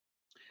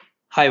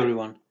Hi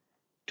everyone.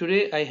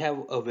 Today I have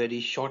a very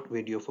short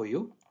video for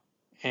you,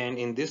 and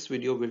in this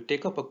video we'll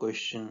take up a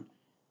question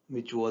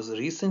which was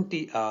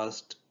recently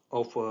asked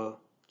of a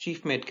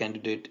chief mate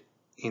candidate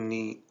in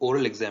the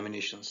oral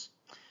examinations,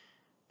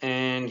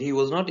 and he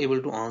was not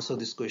able to answer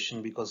this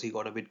question because he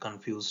got a bit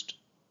confused.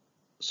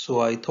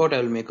 So I thought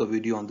I'll make a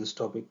video on this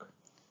topic.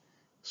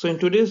 So in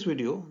today's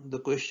video the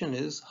question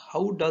is,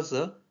 how does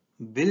a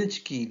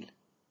bilge keel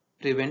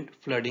prevent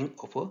flooding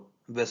of a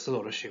vessel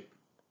or a ship?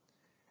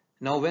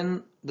 Now,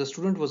 when the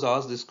student was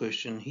asked this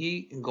question,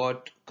 he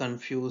got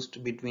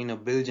confused between a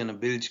bilge and a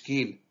bilge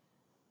keel,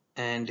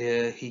 and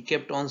he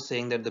kept on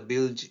saying that the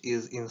bilge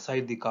is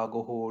inside the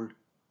cargo hold,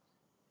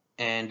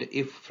 and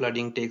if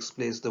flooding takes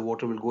place, the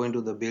water will go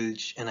into the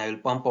bilge, and I will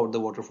pump out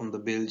the water from the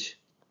bilge.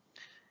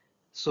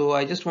 So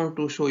I just want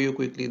to show you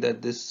quickly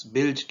that this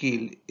bilge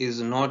keel is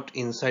not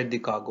inside the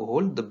cargo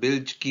hold. The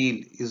bilge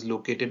keel is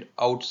located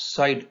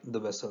outside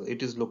the vessel.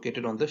 It is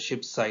located on the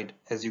ship's side,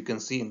 as you can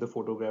see in the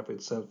photograph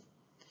itself.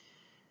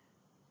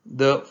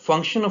 The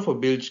function of a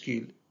bilge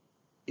keel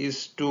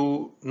is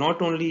to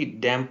not only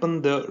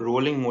dampen the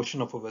rolling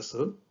motion of a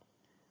vessel,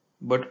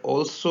 but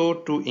also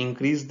to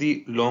increase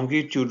the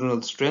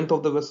longitudinal strength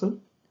of the vessel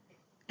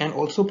and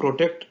also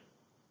protect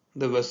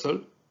the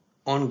vessel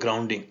on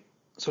grounding.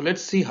 So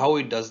let's see how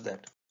it does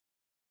that.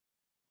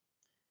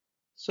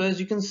 So as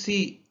you can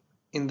see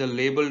in the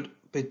labeled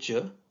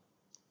picture,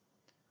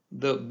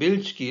 the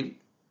bilge keel,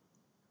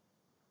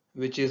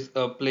 which is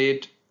a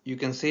plate, you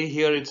can say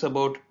here it's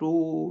about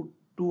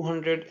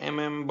 200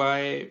 mm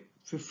by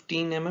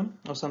 15 mm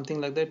or something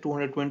like that,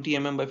 220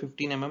 mm by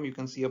 15 mm. You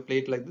can see a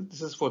plate like this.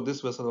 This is for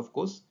this vessel, of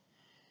course.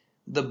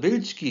 The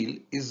bilge keel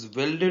is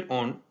welded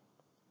on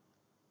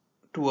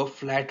to a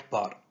flat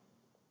bar,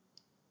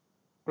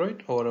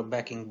 right, or a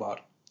backing bar.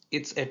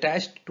 It's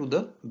attached to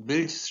the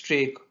bilge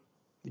strake,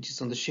 which is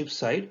on the ship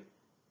side,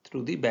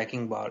 through the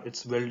backing bar.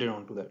 It's welded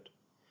onto that.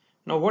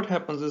 Now what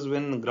happens is,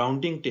 when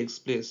grounding takes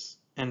place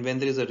and when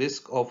there is a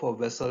risk of a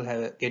vessel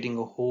getting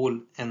a hole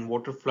and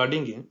water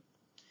flooding in,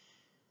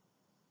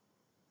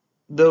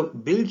 the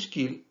bilge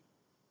keel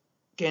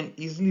can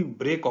easily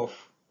break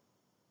off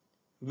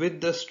with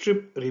the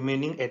strip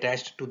remaining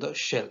attached to the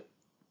shell.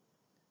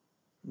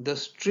 The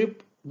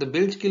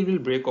bilge keel will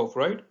break off,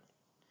 right?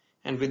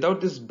 And without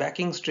this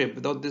backing strip,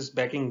 without this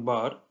backing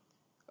bar,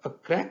 a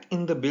crack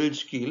in the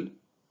bilge keel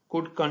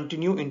could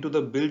continue into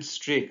the bilge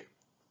strake,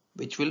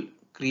 which will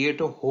create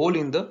a hole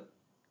in the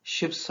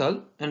ship's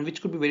hull and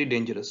which could be very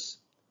dangerous.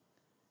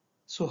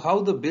 So how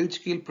the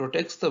bilge keel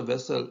protects the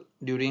vessel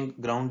during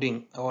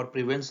grounding or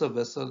prevents the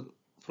vessel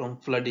from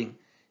flooding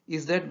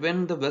is that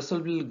when the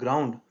vessel will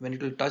ground, when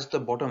it will touch the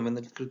bottom, when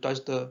it will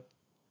touch the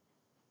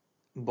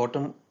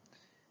bottom,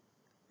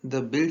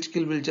 the bilge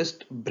keel will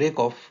just break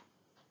off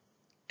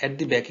at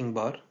the backing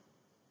bar,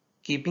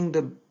 keeping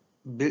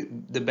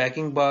the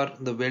backing bar,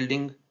 the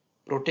welding,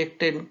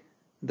 protecting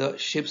the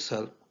ship's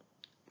hull,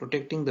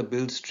 protecting the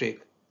bilge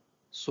strake,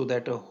 so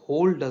that a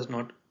hole does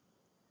not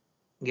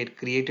get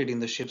created in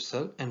the ship's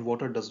hull and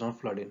water does not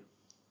flood in.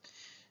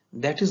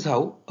 That is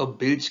how a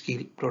bilge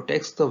keel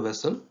protects the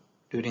vessel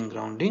during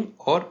grounding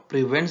or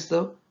prevents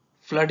the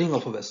flooding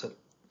of a vessel.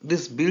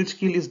 This bilge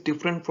keel is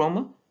different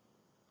from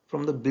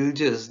the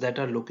bilges that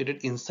are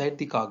located inside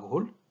the cargo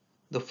hold,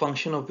 the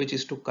function of which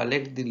is to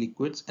collect the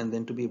liquids and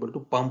then to be able to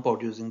pump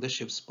out using the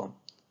ship's pump.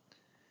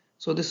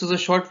 So this is a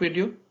short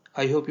video.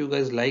 I hope you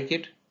guys like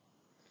it.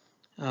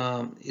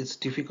 It's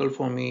difficult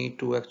for me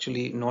to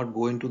actually not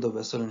go into the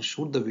vessel and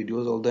shoot the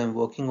videos, although I'm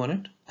working on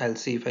it. I'll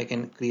see if I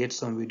can create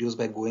some videos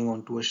by going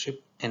onto a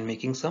ship and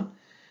making some.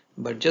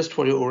 But just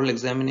for your oral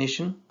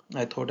examination,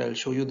 I thought I'll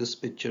show you this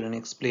picture and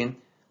explain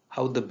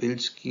how the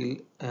bilge keel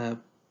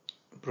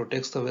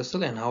protects the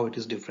vessel and how it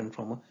is different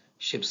from a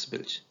ship's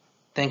bilge.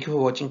 Thank you for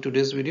watching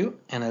today's video,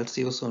 and I'll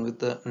see you soon with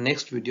the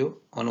next video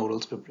on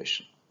orals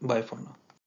preparation. Bye for now.